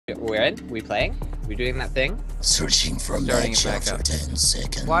We're in? We playing? We doing that thing? Searching for Starting match it back after up. 10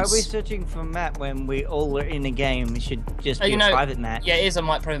 seconds. Why are we searching for Matt when we all are in a game? It should just be you a know, private match. Yeah, it is a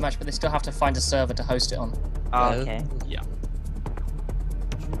private match, but they still have to find a server to host it on. Oh, okay. Yeah.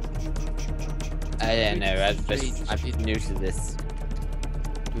 I don't know. I'm new to this.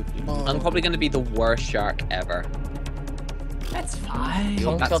 I'm probably going to be the worst shark ever. That's fine.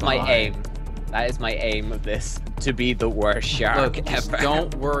 That's my aim. That is my aim of this. To be the worst shark Look, just ever.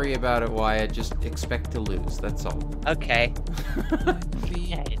 don't worry about it, Wyatt. Just expect to lose. That's all. Okay.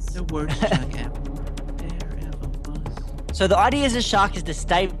 It's the worst shark ever. There ever was. So the idea as a shark is to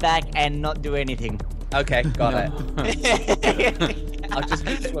stay back and not do anything. Okay, got it. No. I'll just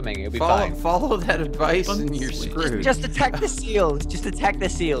keep swimming. It'll be fine. Follow that advice and you're screwed. Just attack the seals. Just attack the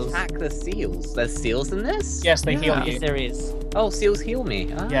seals. Attack the seals. There's seals in this? Yes, they heal you. Yes, there is. Oh, seals heal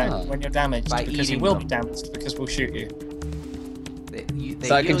me. Ah. Yeah, when you're damaged, By because you eating will them. be damaged because we'll shoot you. They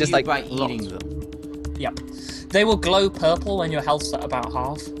So I can heal just, you like, by rot. eating them. Yep. They will glow purple when your health's at about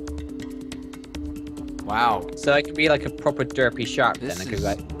half. Wow. So I can be like a proper derpy shark This then. I could is be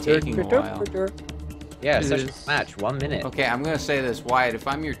like taking a while. Yeah, It such a is. match. 1 minute. Okay, I'm gonna say this, Wyatt. If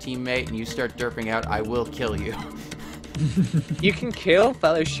I'm your teammate and you start derping out, I will kill you. You can kill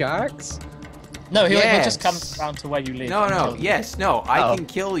fellow sharks? No, he'll Yes. just come down to where you live. No, and no, kill you. yes, no. I Oh. can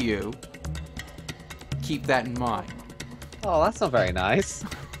kill you. Keep that in mind. Oh, that's not very nice.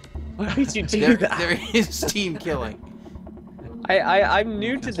 Why would you do There, that? there is team killing. I'm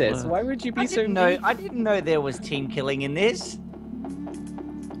new to That's this. what- Why would you be I so didn't know. mean? I didn't know there was team killing in this.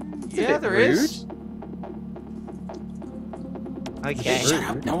 Yeah, bit there is. Okay. Shut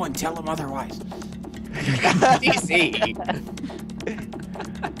up! No one tell him otherwise. DC.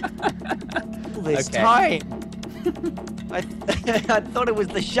 All this Okay. time. I thought it was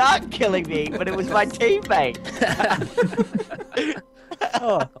the shark killing me, but it was my teammate.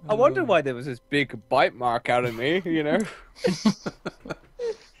 Oh, I wonder why there was this big bite mark out of me, you know?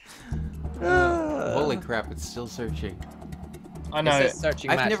 Holy crap! It's still searching. I know. It says searching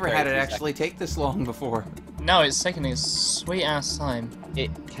I've match never had it 32 actually take this long before. No, it's taking its sweet ass time. seconds.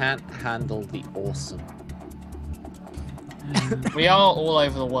 It can't handle the awesome. We are all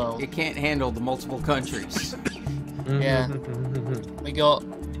over the world. It can't handle the multiple countries. Yeah. We got.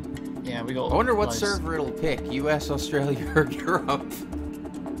 Yeah, we got. I wonder what loads. server it'll pick: U.S., Australia, or Europe.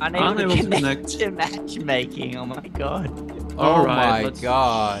 Unable Unable to to connect connect. to matchmaking. Oh my god. Oh Alright, my let's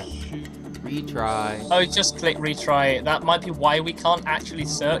god! shoot. Retry. Oh, just click retry. That might be why we can't actually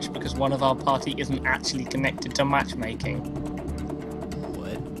search, because one of our party isn't actually connected to matchmaking.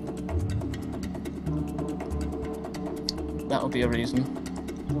 What? That'll be a reason.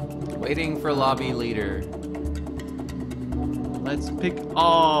 Waiting for lobby leader. Let's pick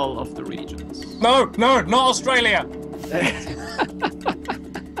all of the regions. No, not Australia!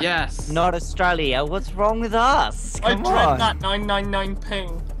 Yes. Not Australia. What's wrong with us? I Come dread on. that 999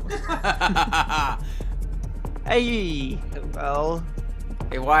 ping. Hey. Well,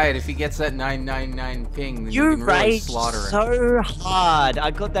 Hey Wyatt, if he gets that 999 ping, then you you can really raged slaughter him. so hard. I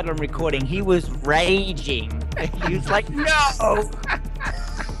got that on recording. He was raging. He was like, no.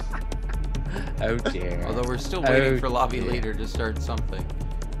 Oh dear. Although we're still waiting Oh, for lobby dear. leader to start something.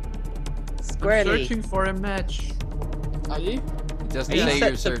 I'm Squarely. searching for a match. Are you? It doesn't Are you say set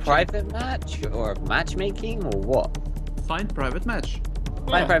you're to searching. private match or matchmaking or what? Find private match.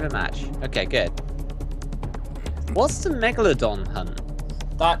 Find private match. Okay, good. What's the megalodon hunt?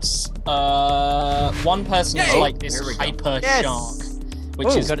 That's one person is Yay! like this Here we go. hyper Yes. shark, which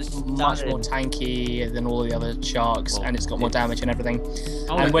Oh, is got it much more started. tanky than all the other sharks, Well, and it's got more it's- damage and everything.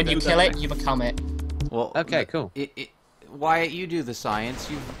 I'll And when do you that kill it, next. you become it. Well, Okay, cool. Wyatt, you do the science.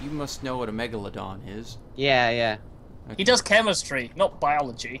 You must know what a megalodon is. Yeah. He does chemistry, not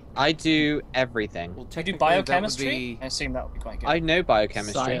biology. I do everything. Well, Do you do technically, biochemistry? That would I assume that would be quite good. I know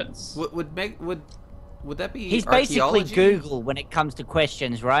biochemistry. Science. be, would that be He's basically archaeology? Google when it comes to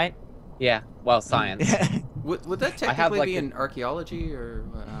questions, right? Yeah, well, science. Would that I have, technically like, be a- an archaeology or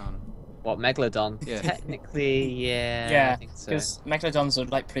I don't know. What, megalodon? Yeah. Technically, yeah. I Yeah, think so. because megalodons are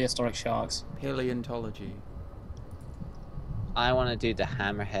like prehistoric sharks. Paleontology? I want to do the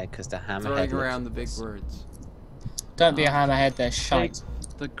hammerhead because the hammerhead. Throwing looks- around the big words. Don't be a hammerhead, they're shite.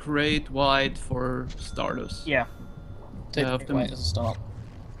 The Great White for Stardust. Yeah. Take Yeah, it away as a start.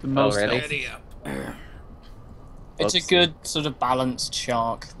 The most really? healthy. It's a Whoops. good sort of balanced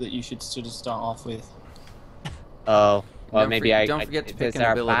shark that you should sort of start off with. Oh, well, Don't maybe for- I. don't forget to is pick an there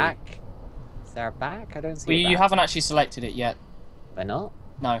a ability. back? Is there a back? I don't see. Well, a you back. haven't actually selected it yet. Why not?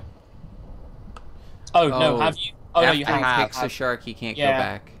 No. Oh, no, Oh, have you? Oh, no, After you he have. picks a shark, he can't Yeah. go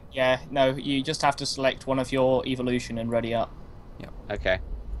back. Yeah, no, you just have to select one of your evolution and ready up. Okay.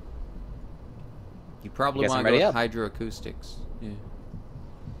 You probably Guess want I'm to go ready with up. hydroacoustics. Yeah.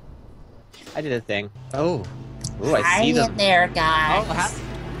 I did a thing. Oh. Ooh, I see them. there, Oh, guys.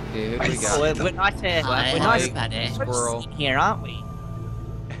 Here I we saw go. we're nice here. Hi, We're nice. buddy. Squirrel. here, aren't we?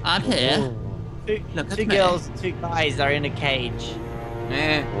 I'm here. Look at Two me. girls, two guys are in a cage.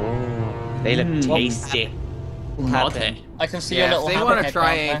 Eh. Oh, they look Mm. tasty. Naughty. I can see Yeah, your little if they want to hammerhead try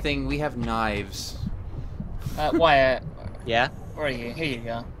down there. anything, we have knives. Wyatt, Yeah? where are you? Here you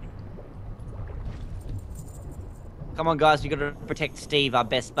go. Come on, guys, we gotta protect Steve, our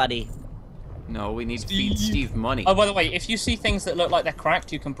best buddy. No, we need to feed Steve money. Oh, by the way, if you see things that look like they're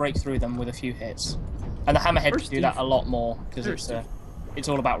cracked, you can break through them with a few hits. And the hammerhead Where's can do that Steve? a lot more, because Where's it's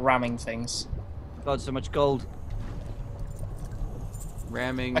all about ramming things. God, so much gold.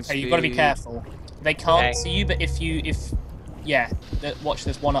 Ramming Okay, you've got to be speed. careful. They can't Okay. see you, but yeah, watch,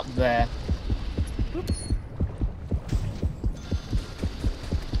 there's one up there.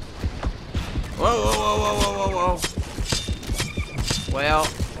 Whoa, whoa, whoa, whoa, whoa, whoa. Well,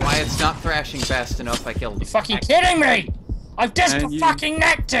 Wyatt's not thrashing fast enough. I killed You him. fucking kidding me? I've just And you- fucking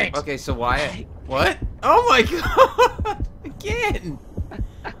necked it! Okay, so Wyatt. What? Oh my god! Again!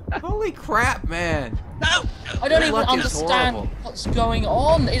 Holy crap, man! No! I don't Your even luck is understand horrible. what's going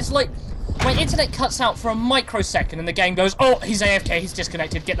on. It's like my internet cuts out for a microsecond and the game goes, "Oh, he's AFK, he's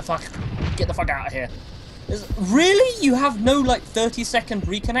disconnected. Get the fuck out of here." Really? You have no like 30-second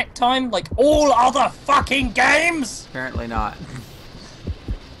reconnect time like all other fucking games? Apparently not.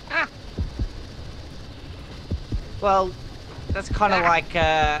 Well, that's kind of like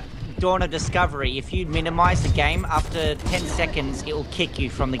Dawn of Discovery. If you minimize the game, after 10 seconds, it will kick you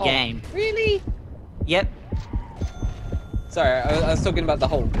from the game. Really? Yep. Sorry, I was talking about the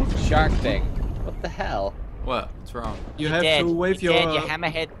whole shark thing. What the hell? What? What's wrong? You You're have dead. to wave You're your dead. Your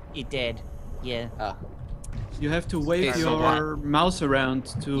hammerhead, you're dead. Yeah. Oh. you have to wave Okay, so your mouse around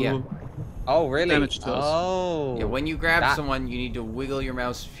to Yeah. Oh, really? Damage to us. Oh. Yeah, when you grab That- someone, you need to wiggle your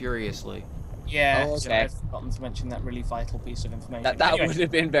mouse furiously. Yeah, Oh, so okay. I've forgotten to mention that really vital piece of information. That Anyway, would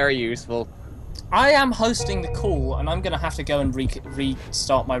have been very useful. I am hosting the call, and I'm gonna have to go and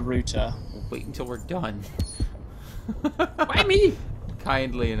restart my router. Wait until we're done. Why me?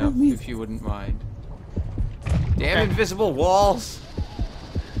 Kindly enough, if you wouldn't mind. Damn invisible walls!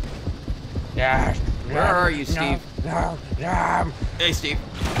 Yeah. Where are you, Steve? Hey, Steve.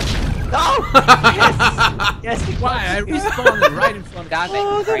 No! Yes! Yes, it Why? I was. respawned right in front of Damn me. it.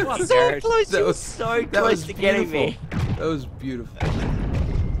 Oh, that Right was so there. close. That You were was- so That close was to getting me. beautiful. That was beautiful.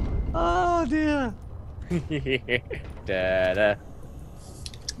 Oh, dear. Da-da.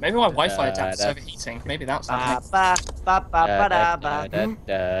 Maybe my Wi-Fi adapter's Da-da. overheating. Maybe that's Ba, something. ba, ba, ba, ba, da, ba.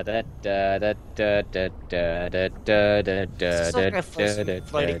 It's like a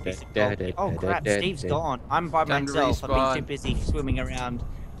floating piece of gold. Oh crap, Steve's gone. I'm by Time to myself. I've been respawn. too busy swimming around.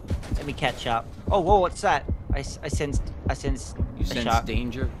 Let me catch up. Oh, whoa, what's that? I sensed You a sense shark.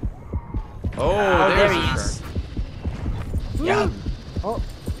 danger? Oh, Oh, there's there a he shark. is. Yeah. Oh,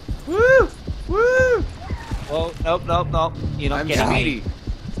 Woo! Woo! whoa, nope, nope, nope. You're not I'm getting speedy. me.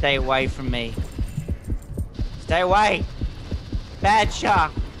 Stay away from me. Stay away. Bad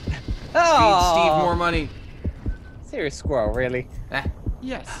shark. Feed Steve more money. Serious squirrel, really? Ah,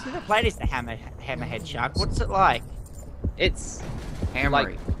 Yes. Never played as the hammerhead shark. What's it like? It's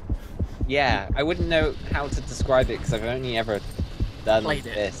hammery. yeah. I wouldn't know how to describe it because I've only ever done Played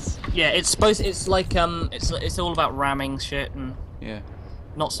it. this. Yeah, it's like it's all about ramming shit and Yeah.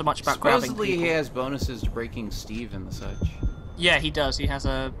 not so much about grabbing Supposedly people. he has bonuses to breaking Steve and the such. Yeah, he does. He has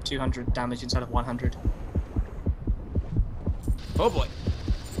a 200 damage instead of 100. Oh boy.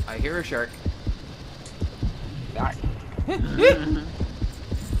 I hear a shark.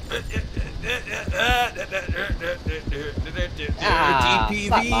 Ah,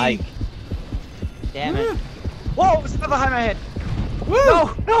 slap Mike. Damn it. Whoa, it's another hammerhead.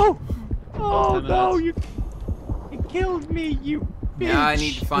 No, no. Oh Damn no, it. you killed me, you bitch. Now I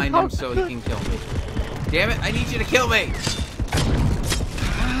need to find him so he can kill me. Damn it! I need you to kill me.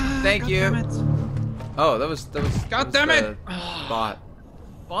 Thank you. Damn it. Oh, that was God that was damn it. the bot.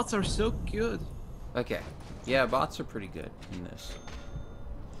 Bots are so good. Okay. Yeah, bots are pretty good in this.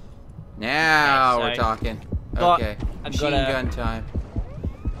 Now Okay, we're so- talking. Got- Okay. I've Machine got a- gun time.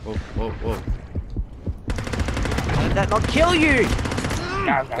 Whoa, whoa, whoa. How did that not kill you?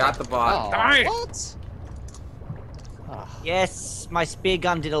 Got the bot. Oh, what? Yes, my spear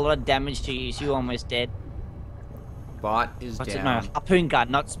gun did a lot of damage to you, so you're almost dead. Bot is What's it? No, down. harpoon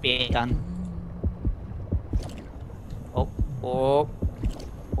gun, not spear gun. Oh, oh,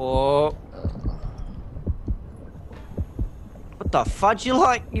 oh. What the fudge? You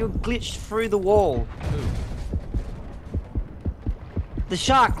glitched through the wall. The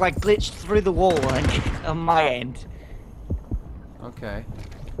shark like glitched through the wall like, on my end. Okay.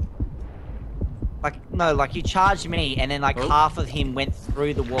 Like no, like you charged me, and then like Oh. half of him went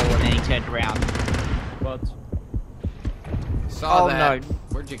through the wall, and then he turned around. But Saw Oh, that. no.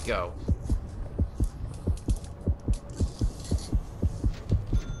 Where'd you go?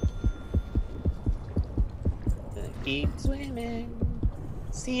 Keep swimming.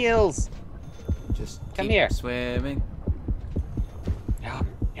 Seals. Just Come keep here. swimming. Yum,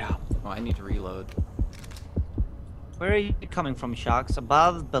 yum. Oh, I need to reload. Where are you coming from, sharks?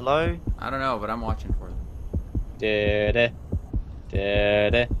 Above, below? I don't know, but I'm watching for them. Da-da.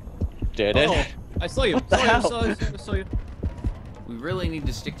 Da-da. Da-da. oh, I saw you. the Saw you, hell? saw you. We really need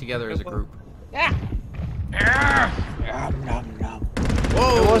to stick together as a group. Yum, nom, nom.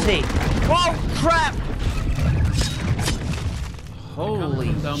 Whoa! Where was he? Whoa, crap! Holy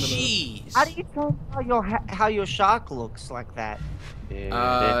Coming from down below. jeez! How do you tell how your shark looks like that?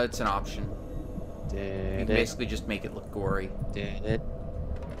 Da-da. It's an option. You can Da-da. basically just make it look gory. Da-da.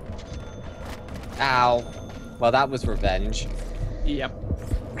 Ow. Well, that was revenge. Yep.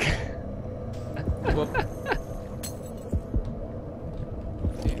 Whoop.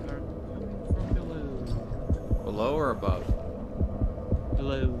 They are coming from below. Below or above?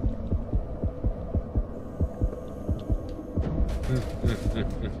 Below.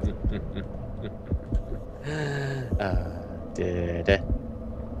 Da-da.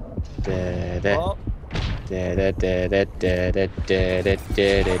 Da-da. Oh, Da-da, da-da, da-da, da-da,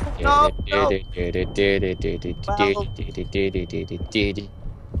 da-da, No, no. da-da, da-da, da-da, da-da, da-da.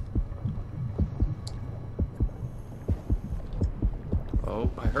 Oh,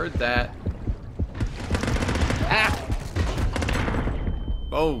 I heard that. Ah!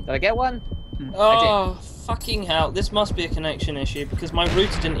 Oh, Did I get one? Oh, fucking hell. This must be a connection issue because my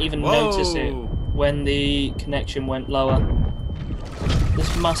router didn't even notice it whoa! when the connection went lower.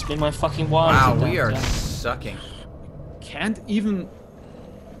 This must be my fucking wireless Wow, adapter. we are sucking. Can't even.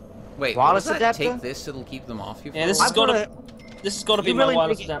 Wait, Wireless what does that adapter? take this? It'll keep them off you. Yeah, for this a has while? got I've to. This has got to be You my really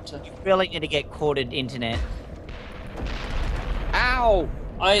wireless need to adapter. You really need to get corded internet. Ow!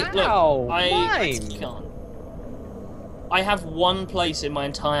 Ow, I mine. can't. I have one place in my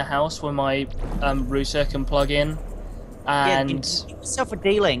entire house where my router can plug in, and Get yourself a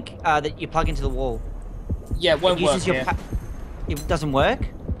D-Link that you plug into the wall. yeah, it won't It work uses your here. It doesn't work?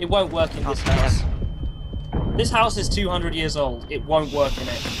 It won't work in this Oh, house. This house is 200 years old. It won't work in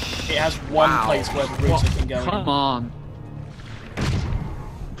it. It has one Wow. place where the router can go Come in. on.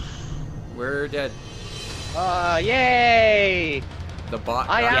 We're dead. Yay! The bot.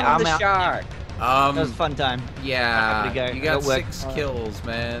 I got am Yeah, I'm the out. shark. Um, That was a fun time. yeah, I'm gonna go. you got Go work. 6 kills,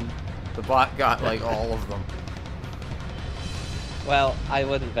 man. The bot got like all of them. Well, I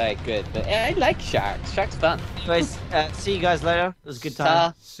wasn't very good, but I like sharks. Sharks fun. Anyways, see you guys later. It was a good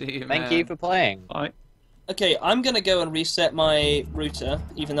time. See you, Thank man. you for playing. Bye. Okay, I'm gonna go and reset my router,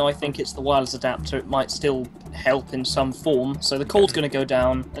 even though I think it's the wireless adapter. It might still help in some form. So the call's gonna go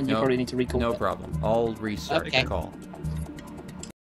down, and you No- probably need to recall No it. problem. I'll restart Okay. the call.